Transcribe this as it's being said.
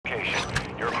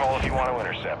you want to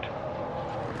intercept.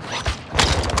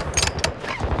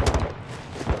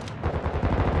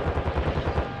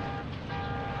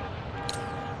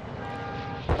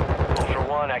 Ultra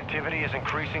One, activity is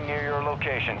increasing near your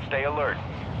location. Stay alert.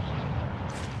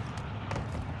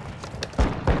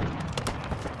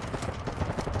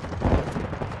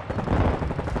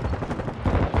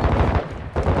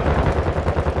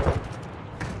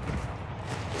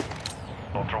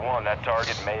 That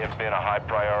target may have been a high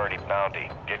priority bounty.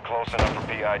 Get close enough for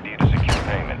PID to secure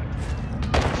payment.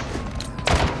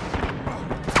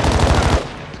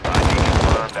 ID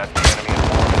confirmed. That's the enemy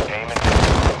informant. Payment is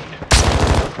approved.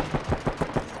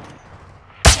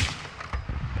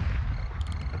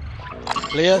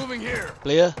 Player,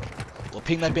 player， 我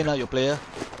拼那边了，有 player。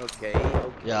OK。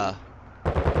呀，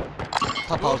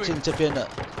他跑进这边了，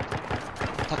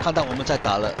他看到我们在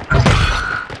打了。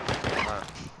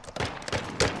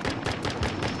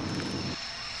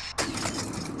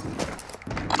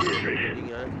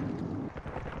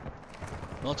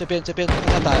 然后这边看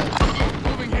他打。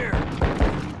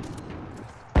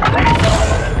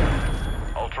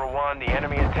Ultra One, the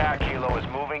enemy attack helo is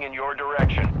moving in your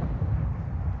direction.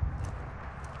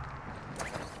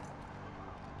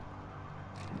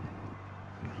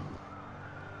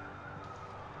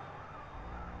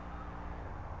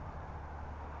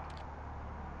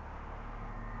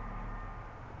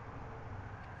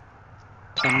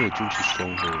 他没有进去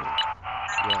松的。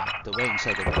Yeah, the way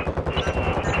inside the room.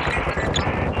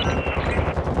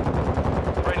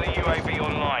 Friendly UAV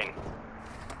online.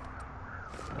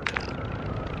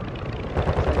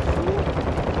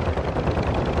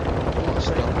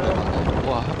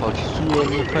 哇，他跑去输了，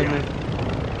那么快呢？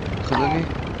可能呢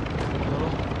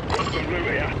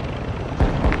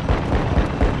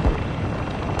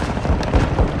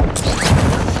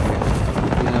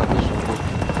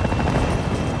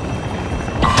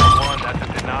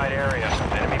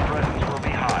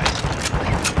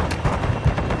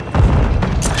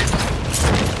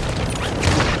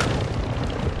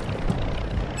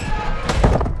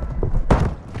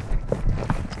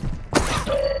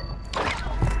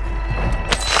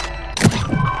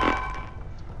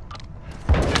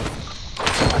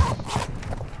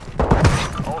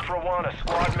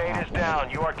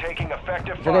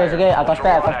？It's okay, I got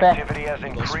spare, Activity has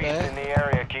increased in the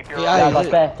area. Keep your yeah, I got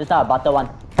spare. Just now, butter one.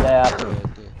 Yeah.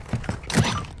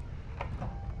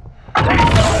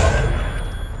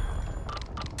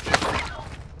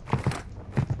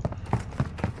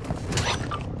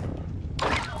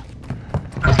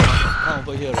 Come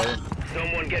over here, Ryan.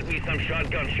 Someone get me some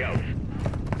shotgun shells.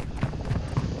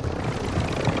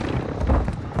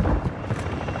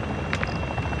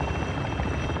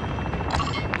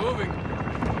 Moving.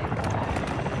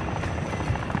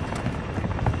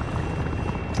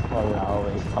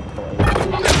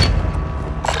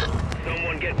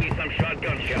 Someone get me some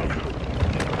shotgun shells.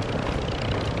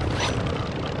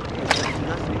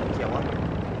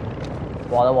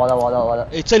 我的。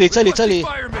哎，这里。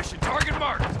 Fire mission. Target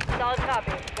marked. Solid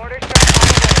copy. Border strike on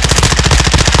the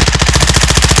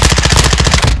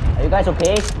way. Are you guys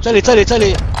okay? 这里。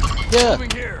Yeah.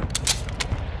 Moving here.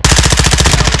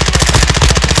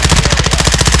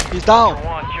 He's down.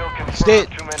 Stay.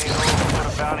 Too many holes. Put a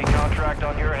bounty contract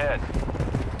on your head.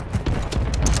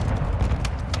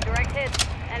 Direct hits.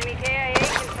 Enemy KIA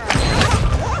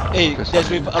confirmed. Hey,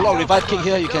 there's a lot of revive kit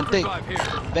here. You can take.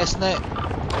 Best net.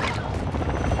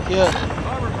 Here.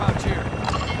 Armor pouch here.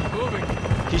 Moving.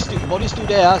 Body's still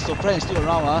there, so friend's still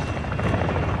around,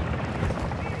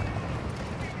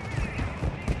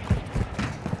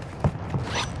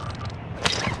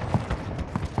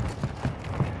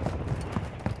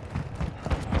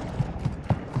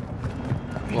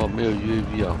哇，没有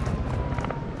UAV 啊！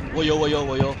我有。没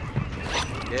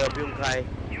有，不用开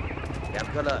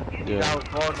，2个了，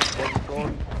高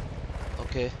攻。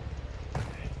OK。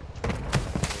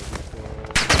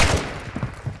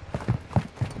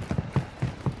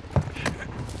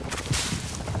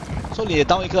说你也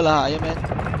down一个了，Iron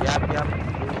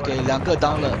Man。OK， 2个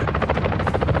down了。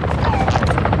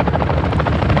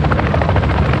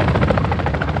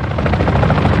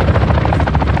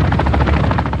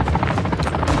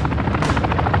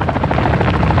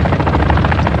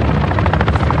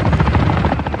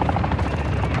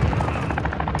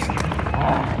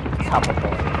差不多。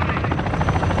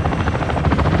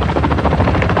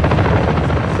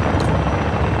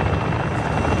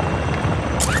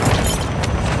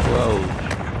哇哦！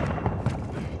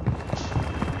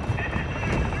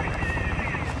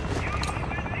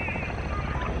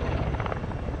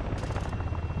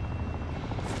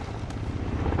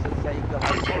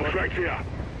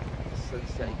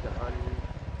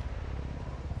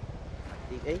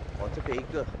哎，我这边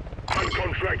一个。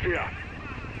 Contract here.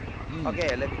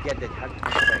 Okay, let me get the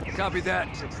contract. Copy that.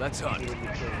 Let's hunt.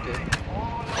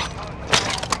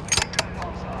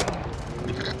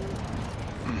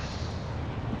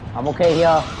 I'm okay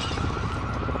here.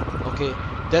 Okay.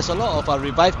 There's a lot of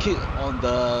revive kit on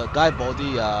the guy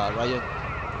body, Ryan.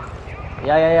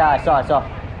 Yeah, I saw.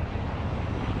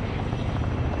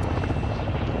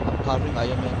 I'm covering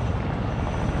Iron Man.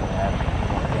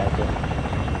 Yeah, okay.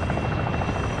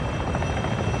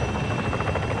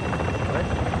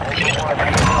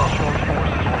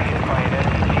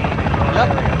 Yep.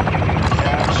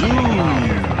 Zoom.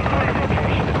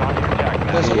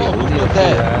 There's a lot of movement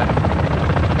there.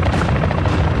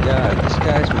 Yeah, these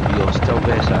guys will be on stealth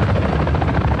vest.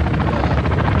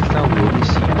 Just now we only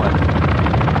see one.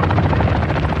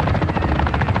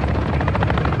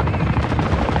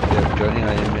 Yeah, joining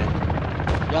Iron Man.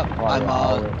 Yep, Oh, I'm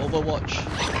yeah. Overwatch.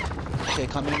 Okay,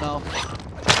 coming now.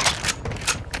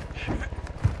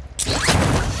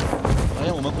 哎，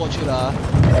我们过去了啊。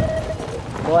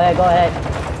 Go ahead.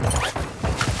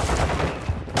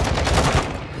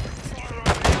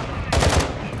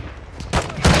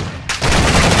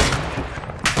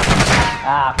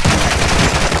 Ah.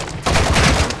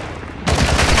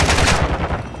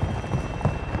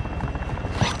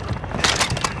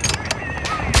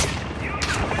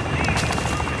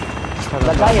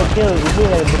 The guy you kill, is he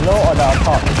below or the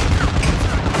top?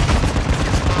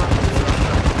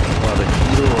 Wow, the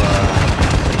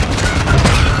hero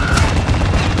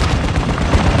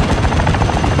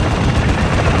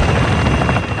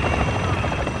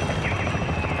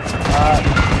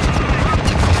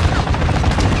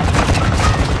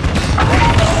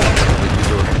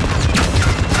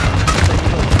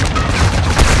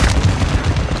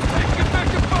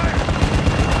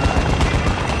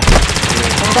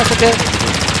That's okay.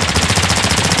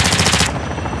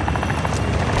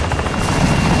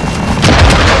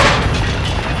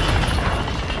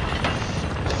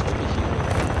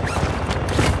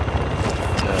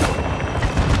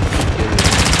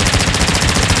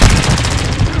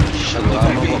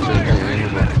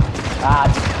 Ah,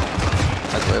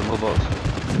 I got ammo box.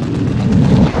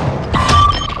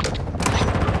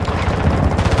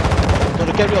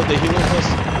 Gotta get rid of the hero first.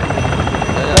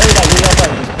 where is the hero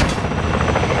first?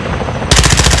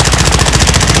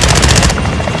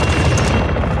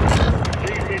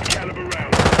 Mid-caliber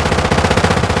round.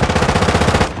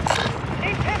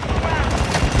 Need pistol rounds.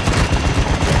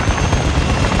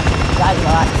 Guys,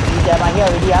 you get my here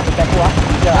already, you have to be careful,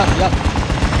 Yep.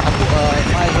 I put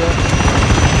mine here.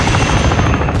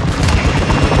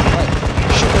 Right.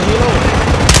 Shoot the hero.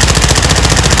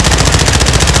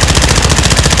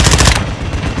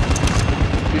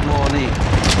 Good morning.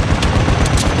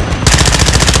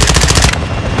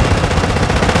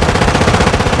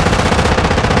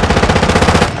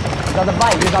 He's on the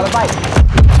bike.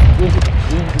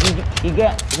 He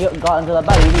got into the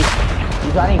bike already.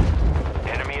 He's running.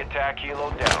 Enemy attack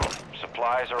helo down.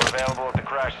 Supplies are available at the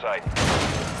crash site.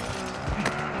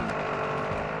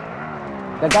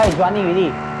 The guy is running already.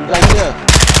 He's Right running.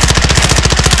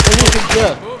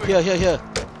 here. Here.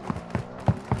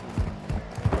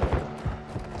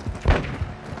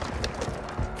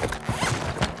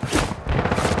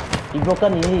 He's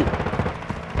broken already.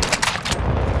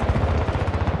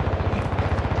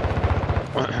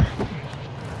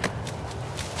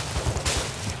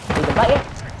 Take the bike,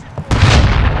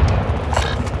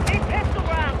 Need pistol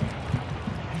rounds.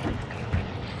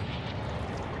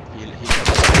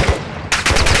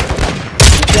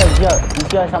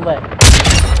 He's here somewhere.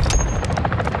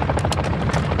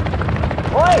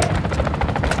 Oi!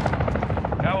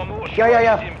 Aorus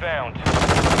Yeah. is inbound.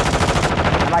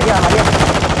 I'm here.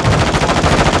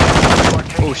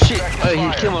 Oh shit!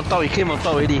 He came on top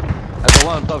already. I got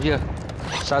one on top here.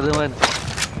 Southern one. Be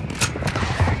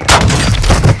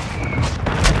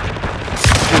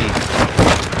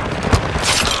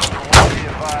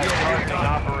advised, targeting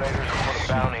operators will put a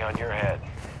bounty on your head.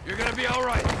 You're gonna be all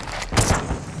right.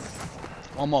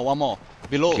 One more.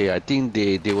 Below. Okay, I think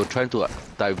they were trying to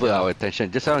divert our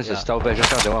attention. Just now it's a stealth vest.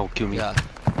 Just now the one who killed me.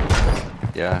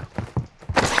 Yeah.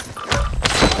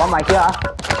 One right here.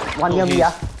 One near me.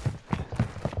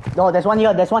 No, there's one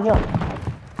here.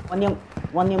 One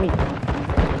near me.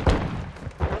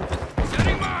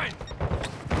 Setting mine.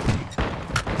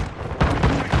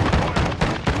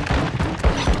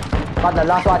 Got the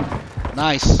last one.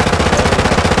 Nice. One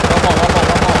more.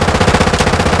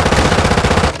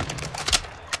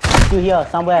 Still here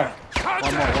somewhere.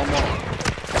 One more.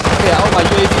 Okay, out my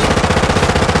UAV.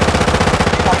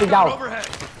 Copy down. Overhead.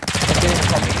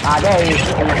 There he is.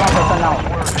 He's one person now.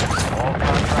 All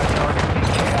contract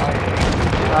targets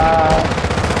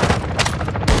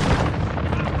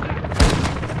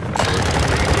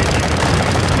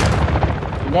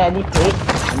there any plate?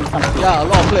 I need some plate. Yeah, a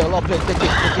lot of plate. Take it.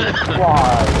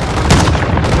 Wow.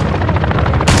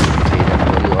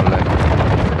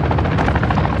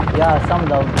 Yeah, some of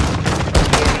them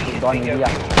gone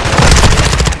already.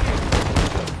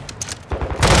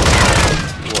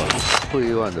 Put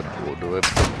you on the board, the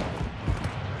weapon.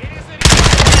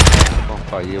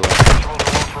 Fire you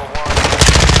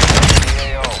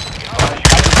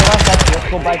Let's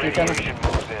go back to center.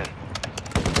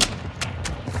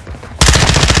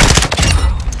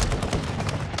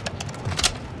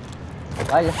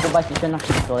 Right, let's go back to center.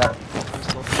 So that.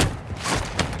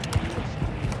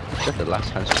 That's the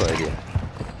last transfer idea.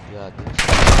 Yeah.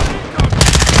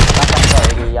 Last transfer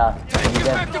already, yeah.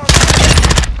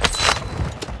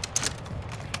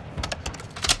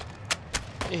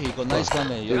 Hey, he got nice gun,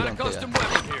 man. Got a custom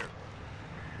weapon here.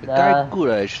 The guy good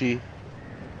actually.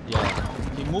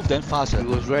 Yeah. He moved then fast. He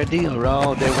was riding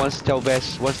around, then one stealth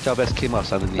vest came out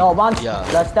suddenly. No, once Yeah.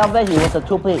 the stealth vest, it was a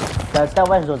 2-plate. The stealth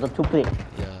vest was a 2-plate.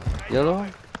 Yeah. Yeah, lor.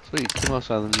 So he came out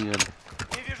suddenly. And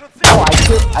Oh,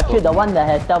 I killed the one that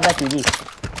has stealth vest already.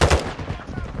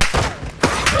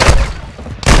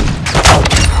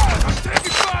 I'm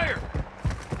taking fire.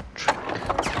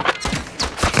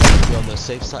 Be on the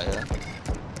safe side,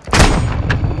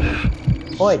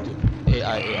 Oi,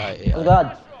 AI. oh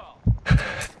god. Yeah,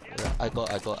 I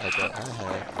got. I have.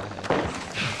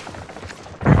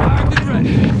 Armed and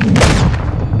ready.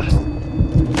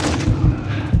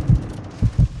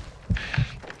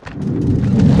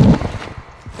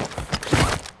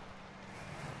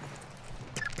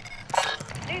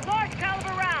 Need large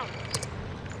caliber rounds.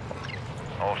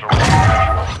 Ultra One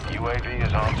actual. UAV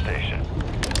is on station.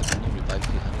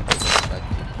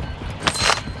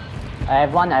 I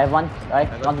have one. Right, I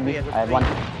got one to three, me. I got I have three. one.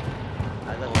 I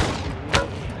got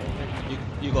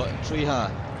You got 3, huh?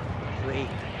 3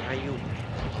 behind you.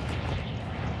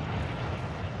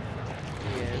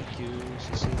 Thank you,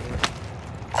 Cecilia.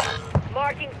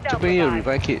 Marking stealth bring you a revive.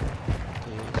 revive kit.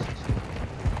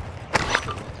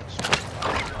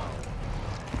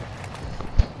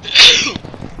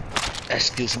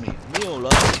 Excuse me. 没有了，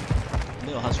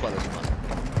没有 hotspot 了是吗？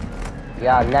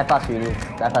 Yeah, left us really.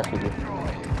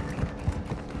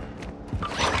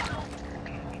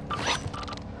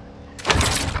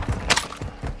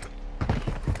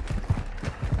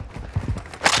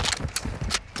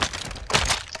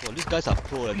 Oh, these guys are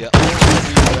pro. They are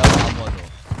all armor.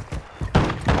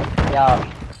 Yeah,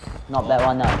 not bad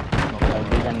one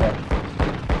decent there.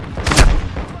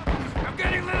 I'm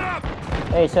getting lit up.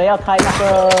 哎，谁要开那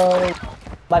个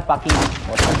外 parking 啊？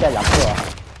我剩下2个啊。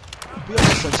不要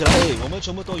省起来，哎，我们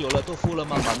全部都有了，都付了，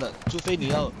满的。除非你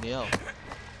要。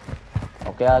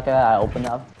Okay, I open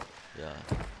up. Yeah.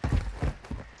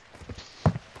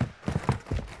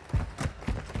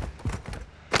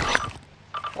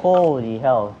 Holy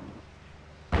hell.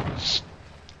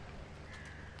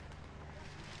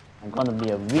 I'm gonna be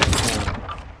a rich man.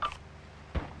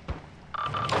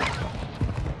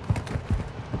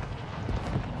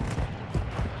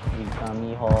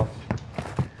 Ikami horse.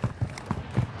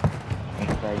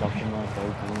 Okay, document,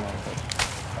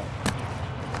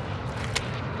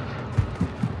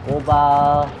 Go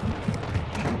ba.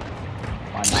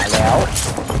 完了。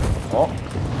哦。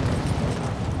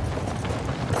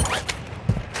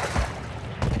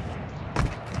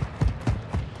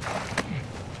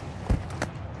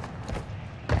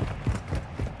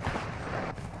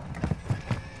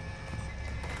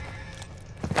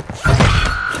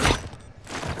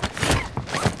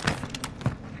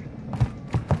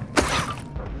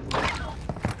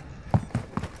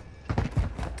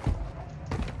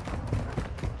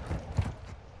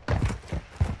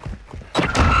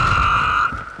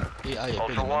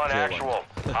Ultra One actual.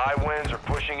 High winds are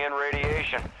pushing in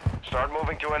radiation. Start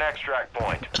moving to an extract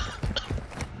point.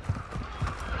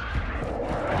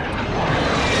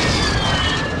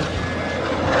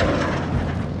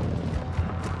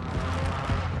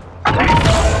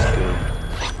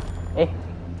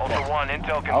 Ultra One,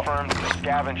 intel confirms the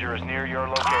scavenger is near your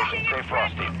location. Stay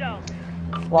frosty.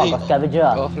 Wow, got scavenger.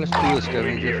 Oh, let's do the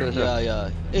scavenger first. Yeah.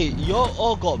 Hey, you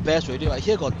all got vest already, right?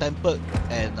 Here got tempered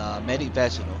and medic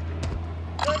vest, you know.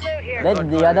 Good loot here. Then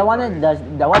the other one,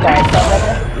 the one that I said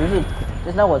that, usually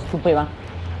just now was 2-plate one.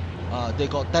 They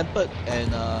got tempered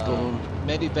and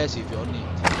medic vest if you all need.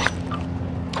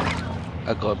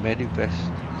 I got medic vest.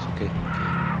 It's okay.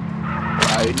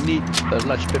 I need a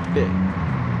large pepper.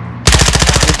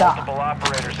 Multiple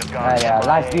operators have gone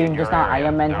last game just now area.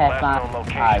 Iron Man Their have last known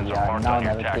yeah, locations are marked now on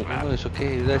your never attack take. map. No, it's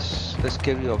okay. Let's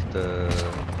get rid of the.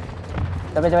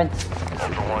 Seven.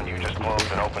 Ultra One, you just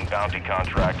closed an open bounty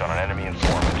contract on an enemy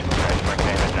informant. Transferring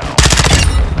payment now.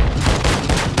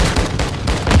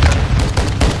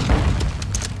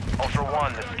 Ultra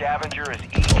One, the scavenger is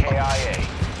EKIA.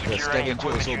 The Secure any scavenger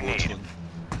equipment also you will need. tune.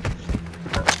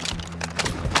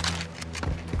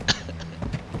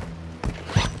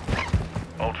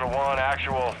 Ultra One,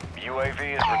 actual.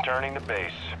 UAV is returning to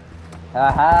base.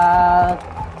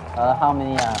 How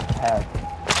many have?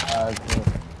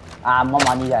 More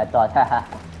money than I thought.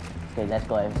 Okay, let's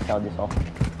go and sell this off.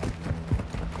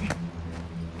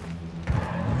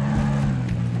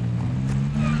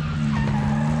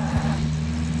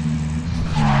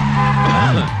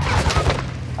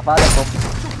 Apa let's go.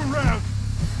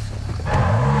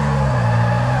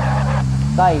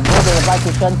 Guy, go to the buy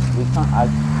station. We can't. I'll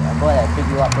go and pick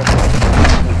you up first.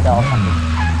 We sell something.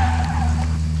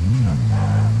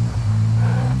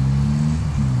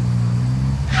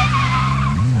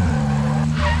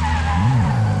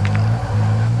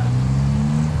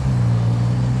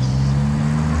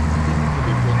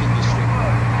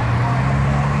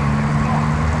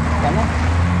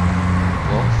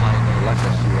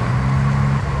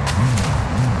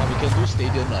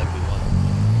 Stadium like we want.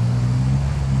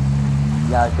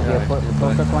 Yeah, it should be the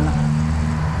closest one.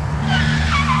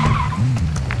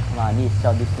 Come on, I need to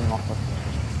sell this thing off first.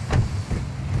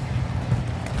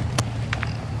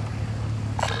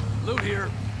 Loot here.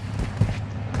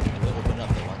 We'll open up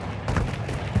the one.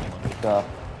 Sure.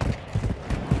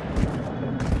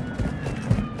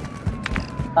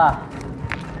 Ah,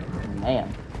 man.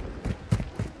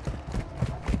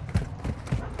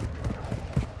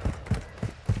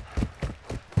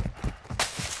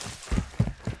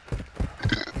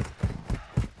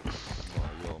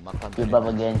 Give up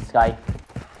again, Sky.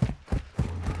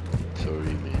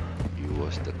 Sorry, man. You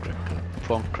was the cracker.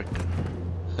 Prawn cracker.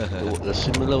 The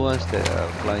similar ones that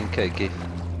Flying Cat gave.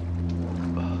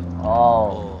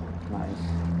 Oh, nice.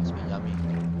 It's been yummy.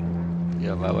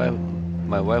 Yeah,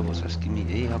 my wife was asking me,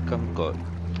 hey, how come got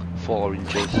 4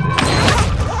 oranges and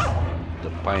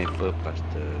the pineapple plus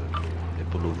the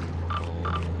balloon? Oh, I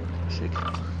said,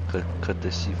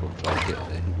 courtesy from Flying Cat.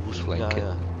 Who's Flying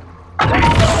Cat?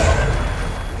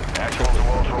 Actual to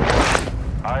Ultra One.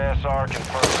 ISR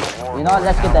confirms the war. You know what,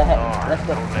 let's get the head. Let's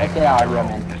get out of here,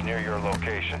 man. Is near your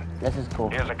location. This is cool.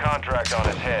 He has a contract on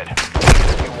his head.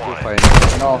 If you want it.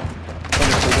 No,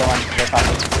 finish the one. Let's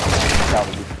have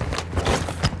it.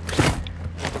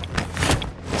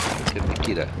 Can make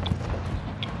it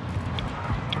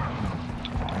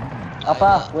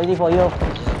Apa, waiting for you.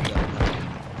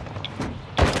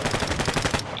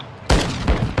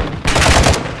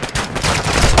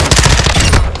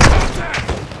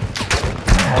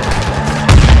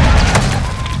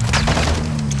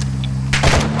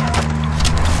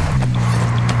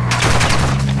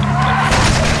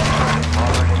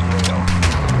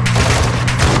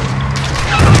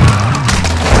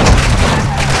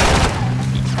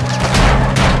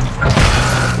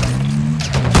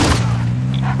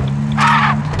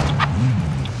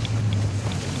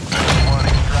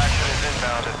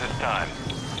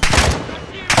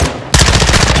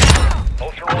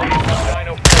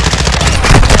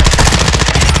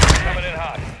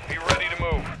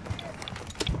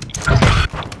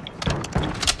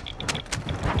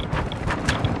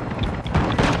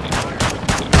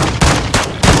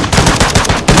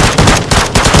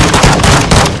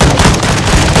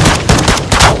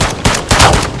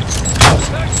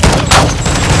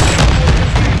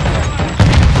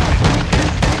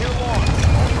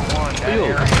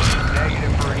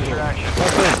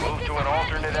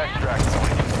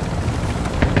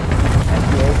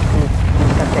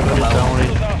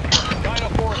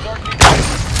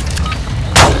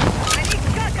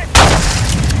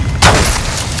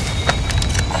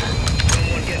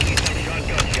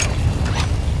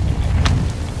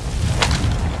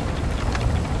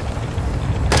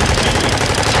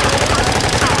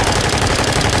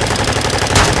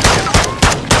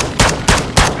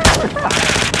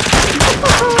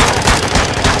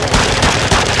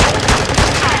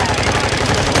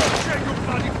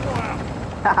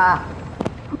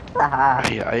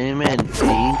 Iron Man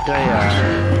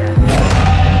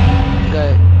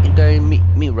应该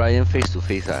meet Ryan face to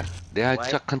face 啊，等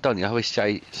下看到你他会吓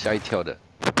一跳的。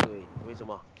对，为什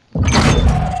么？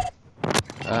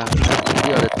啊，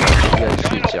要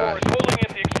睡觉。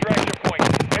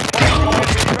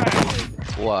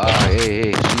哇，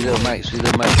随着麦。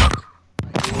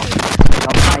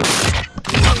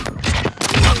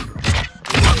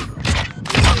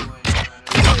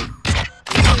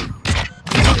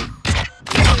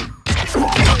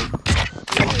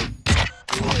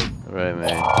Right,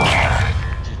 man.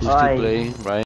 Who's still playing, Ryan?